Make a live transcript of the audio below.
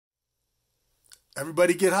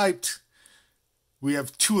Everybody get hyped. We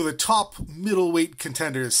have two of the top middleweight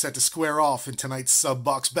contenders set to square off in tonight's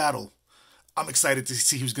sub-box battle. I'm excited to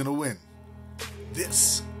see who's going to win.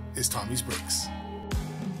 This is Tommy's Breaks.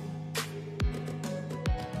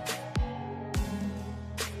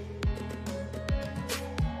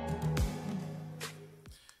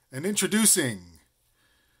 And introducing,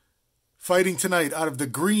 fighting tonight out of the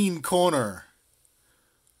green corner,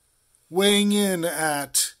 weighing in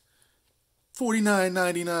at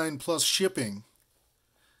 $49.99 plus shipping,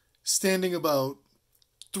 standing about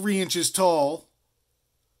 3 inches tall,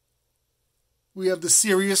 we have the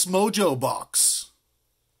Serious Mojo Box.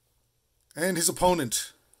 And his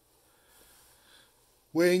opponent,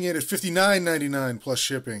 weighing in at $59.99 plus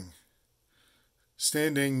shipping,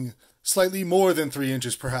 standing slightly more than 3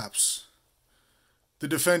 inches perhaps, the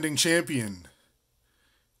defending champion,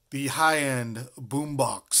 the High End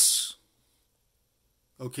Boombox.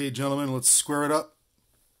 Okay, gentlemen, let's square it up.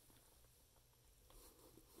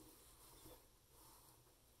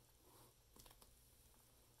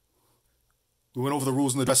 We went over the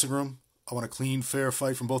rules in the dressing room. I want a clean, fair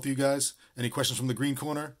fight from both of you guys. Any questions from the green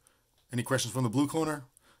corner? Any questions from the blue corner?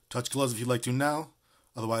 Touch gloves if you'd like to now.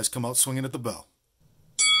 Otherwise, come out swinging at the bell.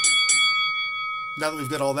 Now that we've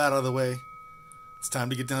got all that out of the way, it's time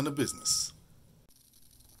to get down to business.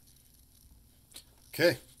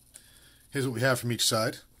 Okay, here's what we have from each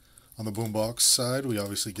side. On the boombox side, we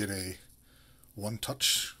obviously get a one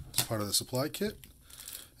touch as part of the supply kit.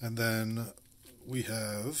 And then we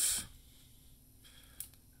have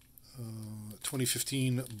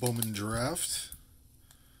 2015 Bowman Draft,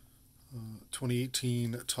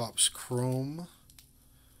 2018 Topps Chrome,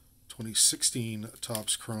 2016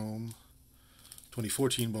 Topps Chrome,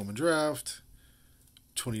 2014 Bowman Draft,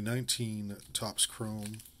 2019 Topps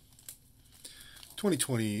Chrome,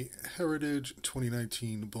 2020 Heritage,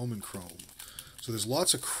 2019 Bowman Chrome. So there's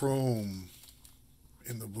lots of chrome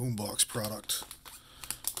in the boombox product.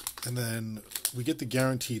 And then we get the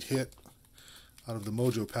guaranteed hit out of the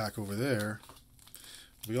Mojo pack over there.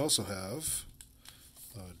 We also have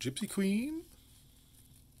Gypsy Queen.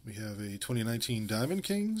 We have a 2019 Diamond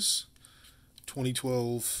Kings,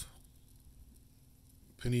 2012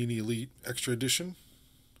 Panini Elite Extra Edition.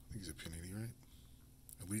 I think it's a Panini, right?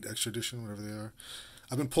 Elite Extra Edition, whatever they are.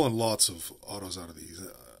 I've been pulling lots of autos out of these.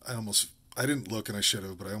 I didn't look and I should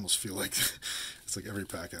have, but I almost feel like it's like every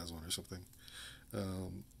pack has one or something.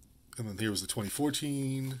 And then here was the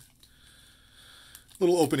 2014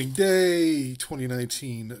 Little Opening Day,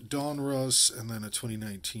 2019 Donruss, and then a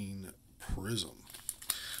 2019 Prism.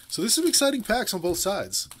 So this is some exciting packs on both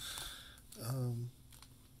sides.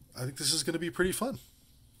 I think this is going to be pretty fun.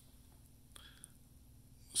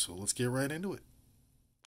 So let's get right into it.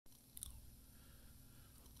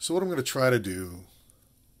 So what I'm going to try to do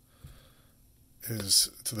is,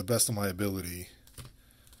 to the best of my ability,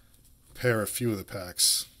 pair a few of the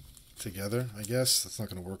packs together, I guess. That's not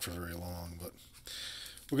going to work for very long, but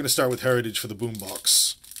we're going to start with Heritage for the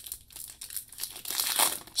Boombox.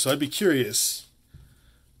 So I'd be curious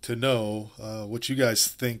to know what you guys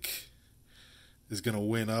think is going to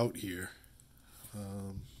win out here.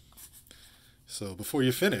 So before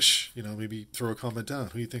you finish, maybe throw a comment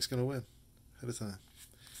down. Who you think's going to win ahead of time?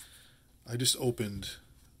 I just opened...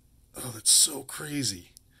 Oh, that's so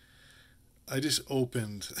crazy. I just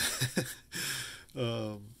opened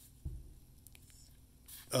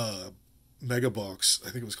Mega Box, I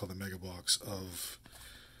think it was called the Mega Box, of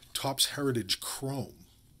Topps Heritage Chrome.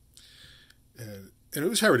 And it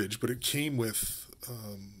was Heritage, but it came with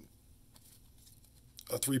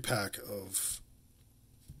a 3-pack of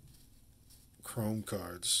Chrome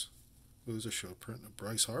cards. It was a show print of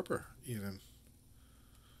Bryce Harper, even.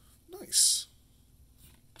 Nice.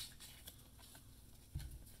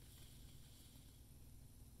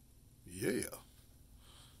 Yeah.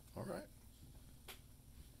 All right.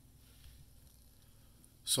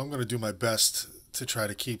 So I'm going to do my best to try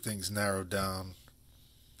to keep things narrowed down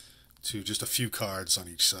to just a few cards on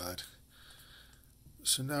each side.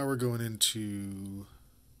 So now we're going into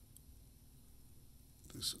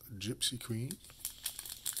this Gypsy Queen.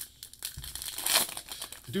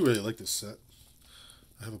 I do really like this set.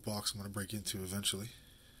 I have a box I'm going to break into eventually.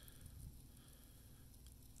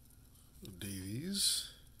 Davies,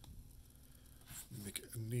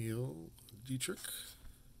 McNeil, Dietrich,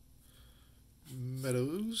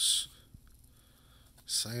 Meadows,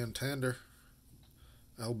 Santander,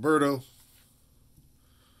 Alberto,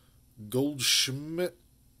 Goldschmidt,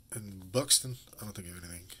 and Buxton. I don't think I have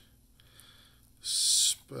anything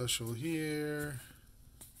special here.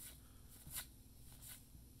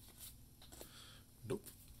 Nope.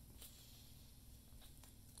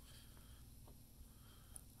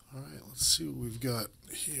 Let's see what we've got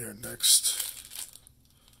here next.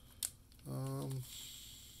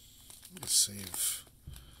 Let's save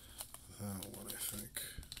that one, I think.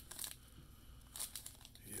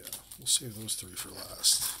 Yeah, we'll save those three for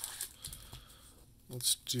last.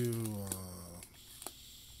 Let's do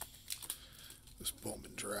this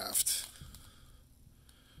Bowman Draft.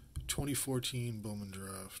 2014 Bowman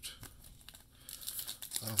Draft.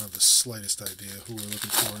 I don't have the slightest idea who we're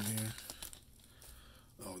looking for in here.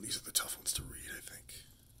 Oh, these are the tough ones to read, I think.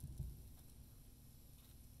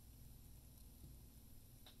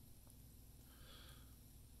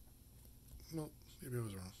 No, maybe I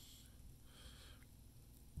was wrong.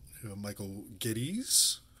 We have Michael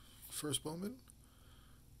Geddes, first Bowman.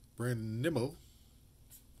 Brandon Nimmo.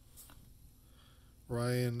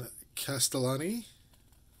 Ryan Castellani.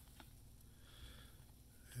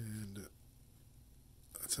 And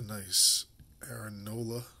that's a nice Aaron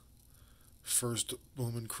Nola, first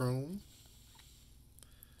Bowman Chrome.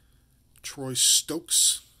 Troy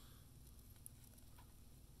Stokes.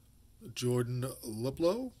 Jordan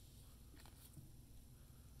Luplow.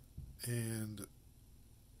 And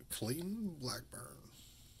Clayton Blackburn.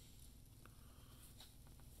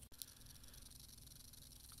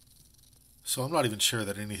 So I'm not even sure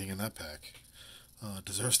that anything in that pack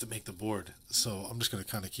deserves to make the board. So I'm just going to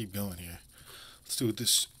kind of keep going here. Let's do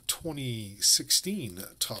this 2016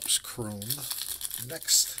 Topps Chrome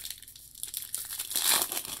next.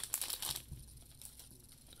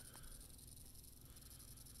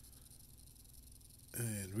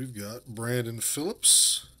 And we've got Brandon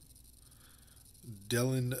Phillips.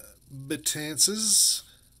 Dylan Betances.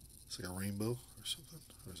 It's like a rainbow or something.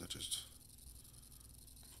 Or is that just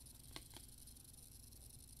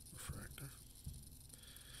refractor?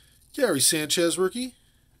 Gary Sanchez, rookie.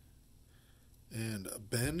 And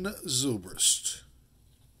Ben Zobrist.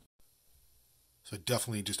 So I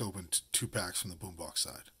definitely just opened 2 packs from the Boombox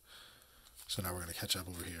side. So now we're going to catch up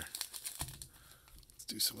over here. Let's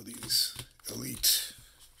do some of these elite.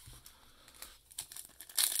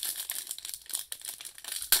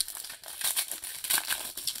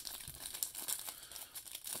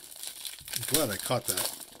 I'm glad I caught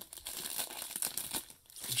that.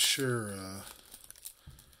 I'm sure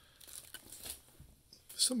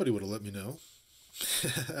somebody would have let me know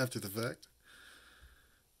after the fact.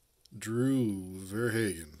 Drew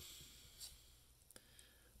Verhagen.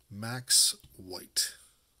 Max White.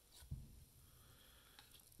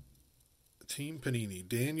 Team Panini.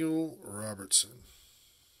 Daniel Robertson.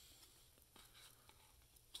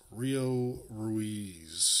 Rio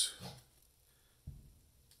Ruiz.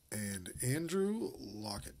 And Andrew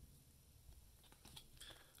Lockett.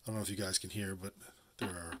 I don't know if you guys can hear, but there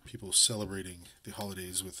are people celebrating the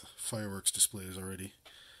holidays with fireworks displays already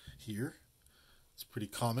here. It's pretty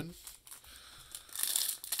common.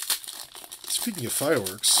 Speaking of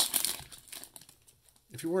fireworks,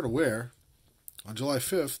 if you weren't aware, on July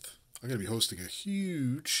 5th, I'm going to be hosting a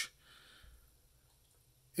huge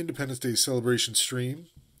Independence Day celebration stream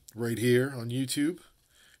right here on YouTube.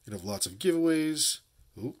 You'll have lots of giveaways,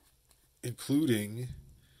 including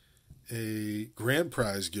a grand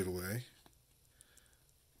prize giveaway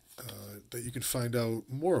that you can find out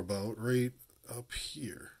more about right up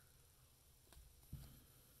here.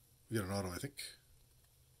 We got an auto, I think.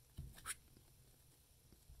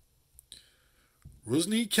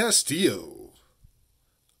 Rosny Castillo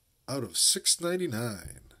out of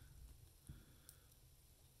 699.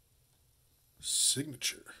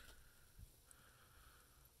 Signature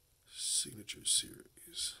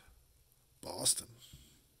series. Boston.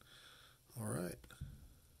 All right.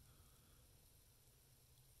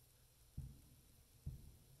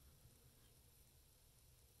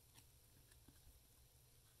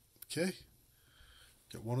 Okay.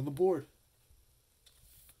 Got one on the board.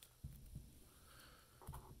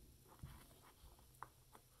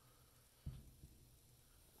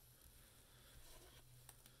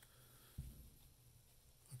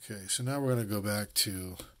 Okay, so now we're going to go back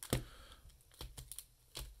to,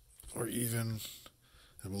 or even,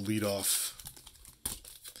 and we'll lead off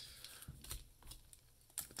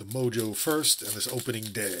the Mojo first and this opening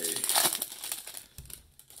day.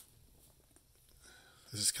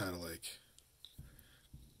 This is kind of like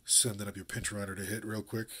sending up your pinch runner to hit real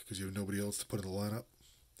quick because you have nobody else to put in the lineup.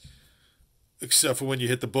 Except for when you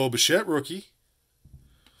hit the Bo Bichette rookie.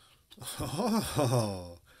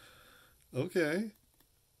 Oh, okay.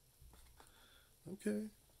 Okay.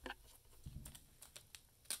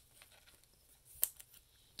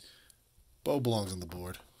 Bo belongs on the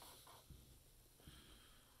board.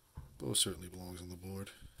 Bo certainly belongs on the board.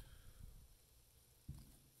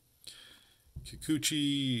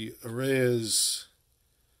 Kikuchi, Arraez,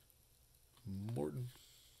 Morton,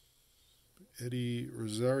 Eddie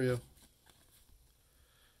Rosario,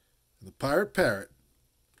 and the Pirate Parrot.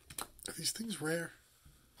 Are these things rare?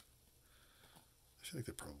 I feel like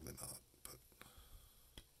they're probably not,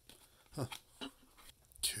 but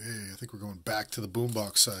Okay, I think we're going back to the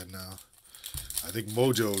boombox side now. I think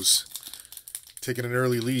Mojo's taking an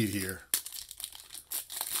early lead here.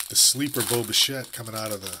 The sleeper Bo Bichette coming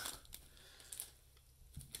out of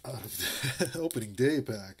the opening day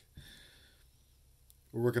pack.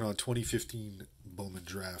 We're working on 2015 Bowman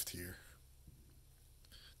draft here.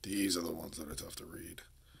 These are the ones that are tough to read.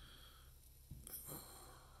 We'll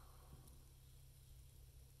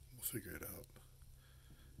figure it out.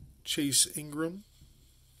 Chase Ingram.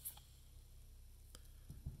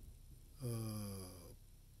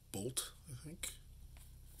 Bolt, I think.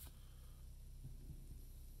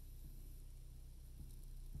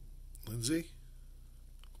 Lindsay.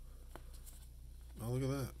 Oh, look at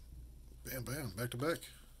that. Bam, bam, back to back.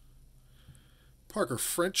 Parker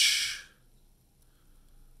French.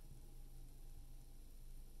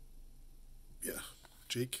 Yeah,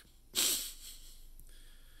 Jake.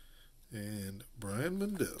 And Brian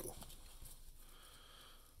Mendel.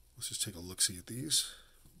 Let's just take a look-see at these.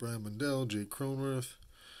 Brian Mendel, Jake Cronworth,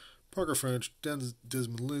 Parker French,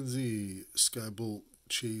 Desmond Lindsay, Sky Bolt,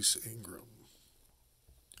 Chase Ingram.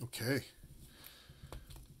 Okay.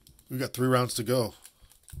 We've got 3 rounds to go.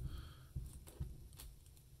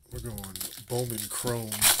 We're going Bowman Chrome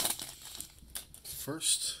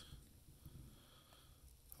first.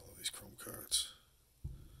 I love these Chrome cards.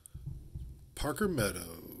 Parker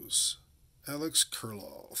Meadows, Alex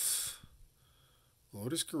Kurloff,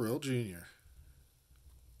 Lourdes Gurriel Jr.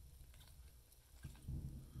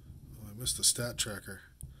 Oh, I missed the stat tracker.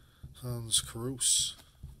 Hans Caruso.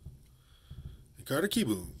 And Carter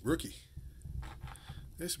Kieboom, rookie.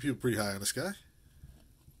 There's some people pretty high on this guy.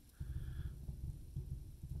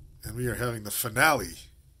 And we are having the finale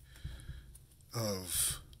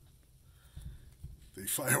of the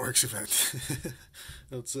fireworks event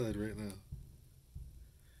outside right now.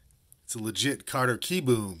 It's a legit Carter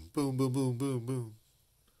Kieboom. Boom, boom, boom, boom, boom.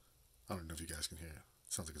 I don't know if you guys can hear it.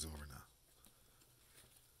 It sounds like it's over now.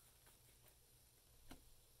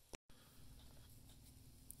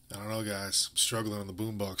 I don't know, guys. I'm struggling on the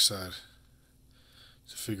boombox side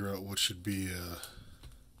to figure out what should be,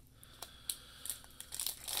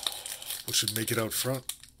 what should make it out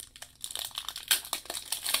front.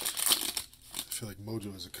 I feel like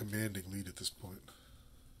Mojo has a commanding lead at this point.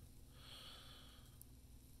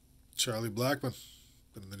 Charlie Blackmon,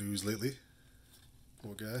 been in the news lately.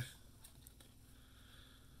 Poor guy.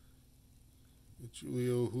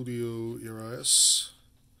 Julio Urias.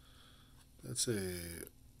 That's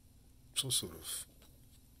some sort of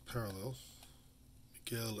parallel.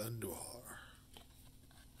 Miguel Andujar.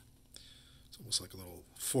 It's almost like a little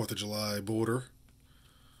 4th of July border.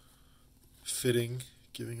 Fitting,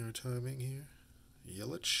 giving our timing here.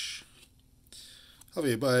 Yelich.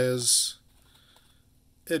 Javier Baez.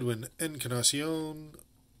 Edwin Encarnacion.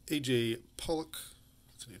 AJ Pollock.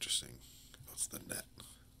 That's an interesting. That's the net.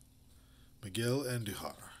 Miguel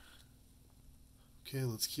Andujar. Okay,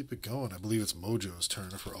 let's keep it going. I believe it's Mojo's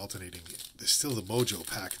turn if we're alternating. There's still the Mojo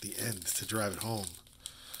pack at the end to drive it home.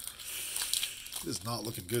 It is not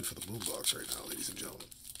looking good for the boombox right now, ladies and gentlemen.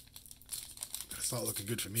 It's not looking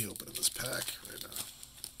good for me opening this pack right now.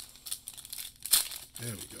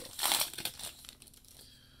 There we go.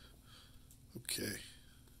 Okay.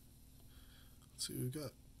 Let's see what we've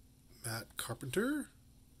got. Matt Carpenter.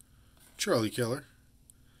 Charlie Keller.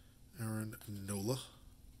 Aaron Nola.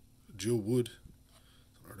 Joe Wood.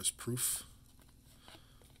 An artist proof.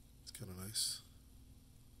 It's kind of nice.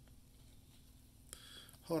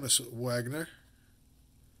 Honus Wagner.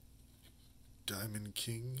 Diamond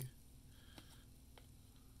King.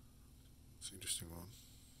 It's an interesting one.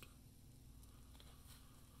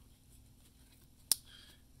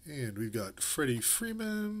 And we've got Freddie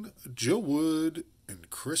Freeman, Joe Wood, and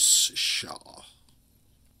Chris Shaw.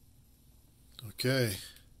 Okay.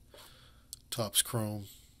 Topps Chrome.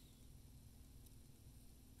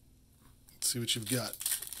 Let's see what you've got.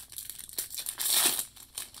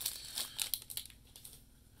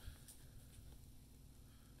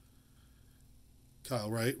 Kyle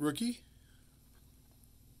Wright, rookie.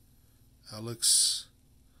 Alex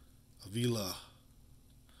Avila.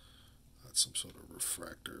 That's some sort of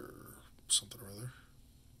refractor, something or other.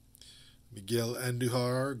 Miguel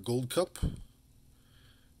Andujar, Gold Cup.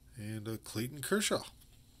 And Clayton Kershaw.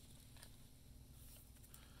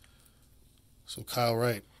 So Kyle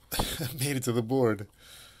Wright made it to the board.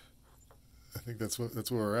 I think that's where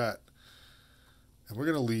we're at. And we're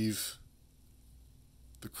going to leave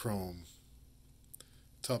the Chrome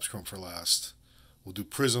Topps Chrome for last. We'll do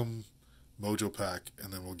Prism, Mojo Pack,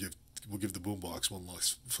 and then we'll give the Boombox one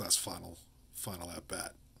last final at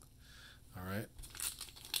bat. All right.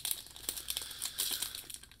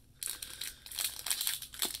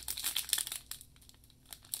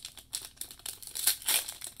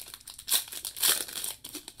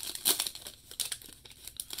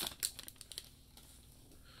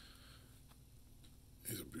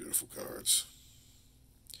 These are beautiful cards.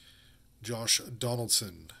 Josh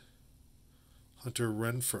Donaldson, Hunter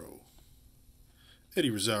Renfroe,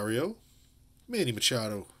 Eddie Rosario, Manny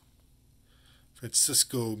Machado,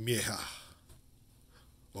 Francisco Mieja.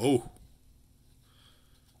 Oh.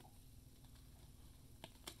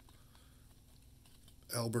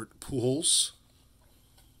 Albert Pujols,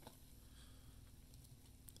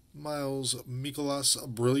 Miles Mikolas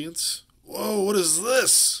Brilliance. Whoa, what is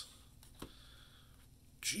this?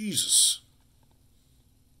 Jesus.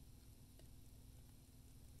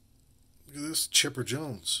 Look at this, Chipper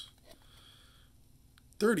Jones.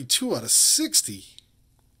 32 out of 60.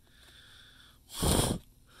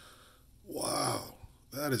 Wow,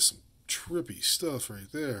 that is some trippy stuff right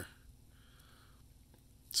there.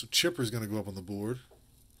 So Chipper's going to go up on the board.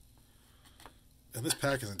 And this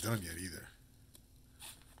pack isn't done yet either.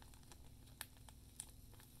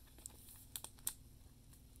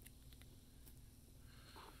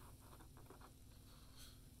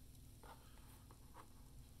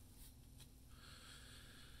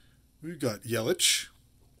 We've got Yelich,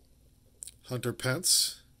 Hunter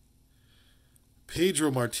Pence, Pedro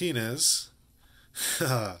Martinez,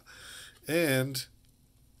 and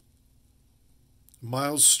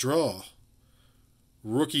Miles Straw,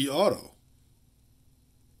 rookie auto.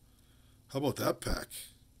 How about that pack?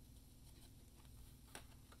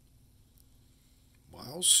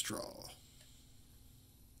 Miles Straw,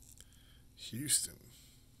 Houston,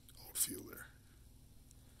 outfielder.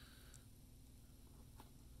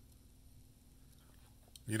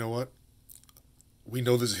 You know what? We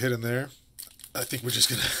know there's a hit in there. I think we're just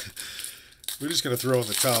gonna throw in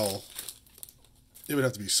the towel. It would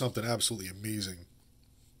have to be something absolutely amazing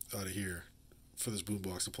out of here for this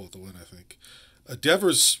Boombox to pull out the win, I think.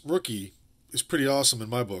 Devers rookie is pretty awesome in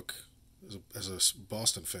my book as a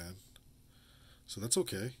Boston fan. So that's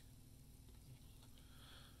okay.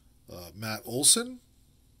 Matt Olson,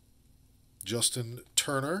 Justin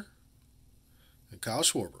Turner, and Kyle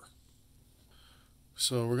Schwarber.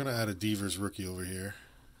 So we're going to add a Devers rookie over here.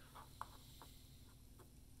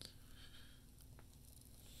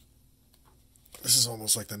 This is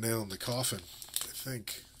almost like the nail in the coffin, I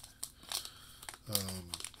think.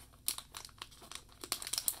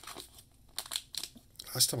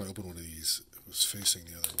 Last time I opened one of these, it was facing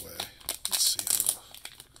the other way. Let's see how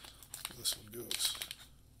this one goes.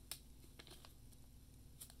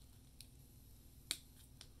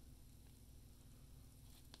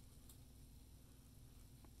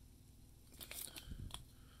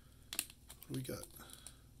 What do we got?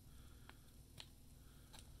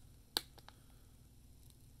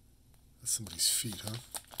 That's somebody's feet, huh?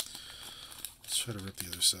 Let's try to rip the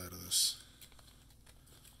other side of this.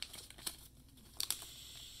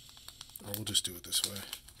 Or we'll just do it this way.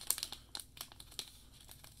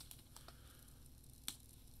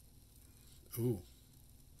 Ooh.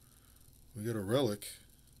 We got a relic.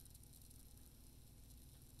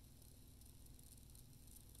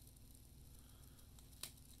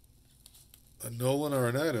 A Nolan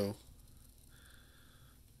Arenado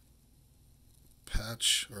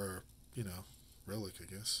patch, or, you know, relic, I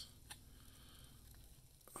guess.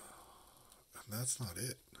 And that's not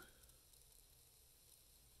it.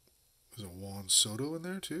 There's a Juan Soto in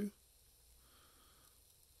there, too.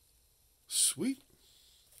 Sweet.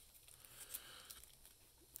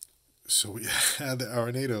 So we had the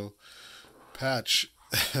Arenado patch,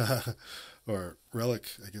 or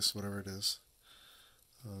relic, I guess, whatever it is.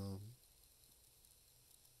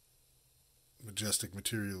 Majestic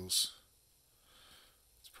Materials.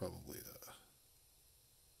 It's probably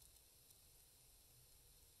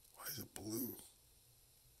why is it blue?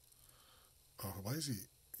 Oh, why is he?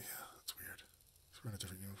 Yeah, that's weird. He's wearing a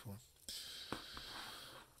different uniform.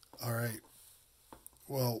 All right.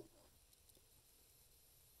 Well,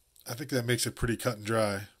 I think that makes it pretty cut and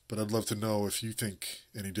dry, but I'd love to know if you think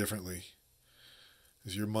any differently.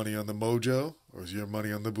 Is your money on the Mojo, or is your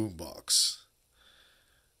money on the Boombox?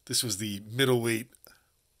 This was the middleweight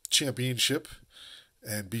championship,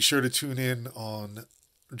 and be sure to tune in on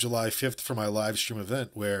July 5th for my live stream event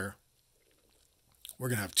where we're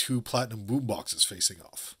going to have 2 platinum Boomboxes facing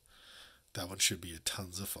off. That one should be a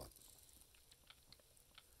tons of fun.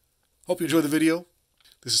 Hope you enjoyed the video.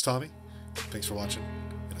 This is Tommy. Thanks for watching.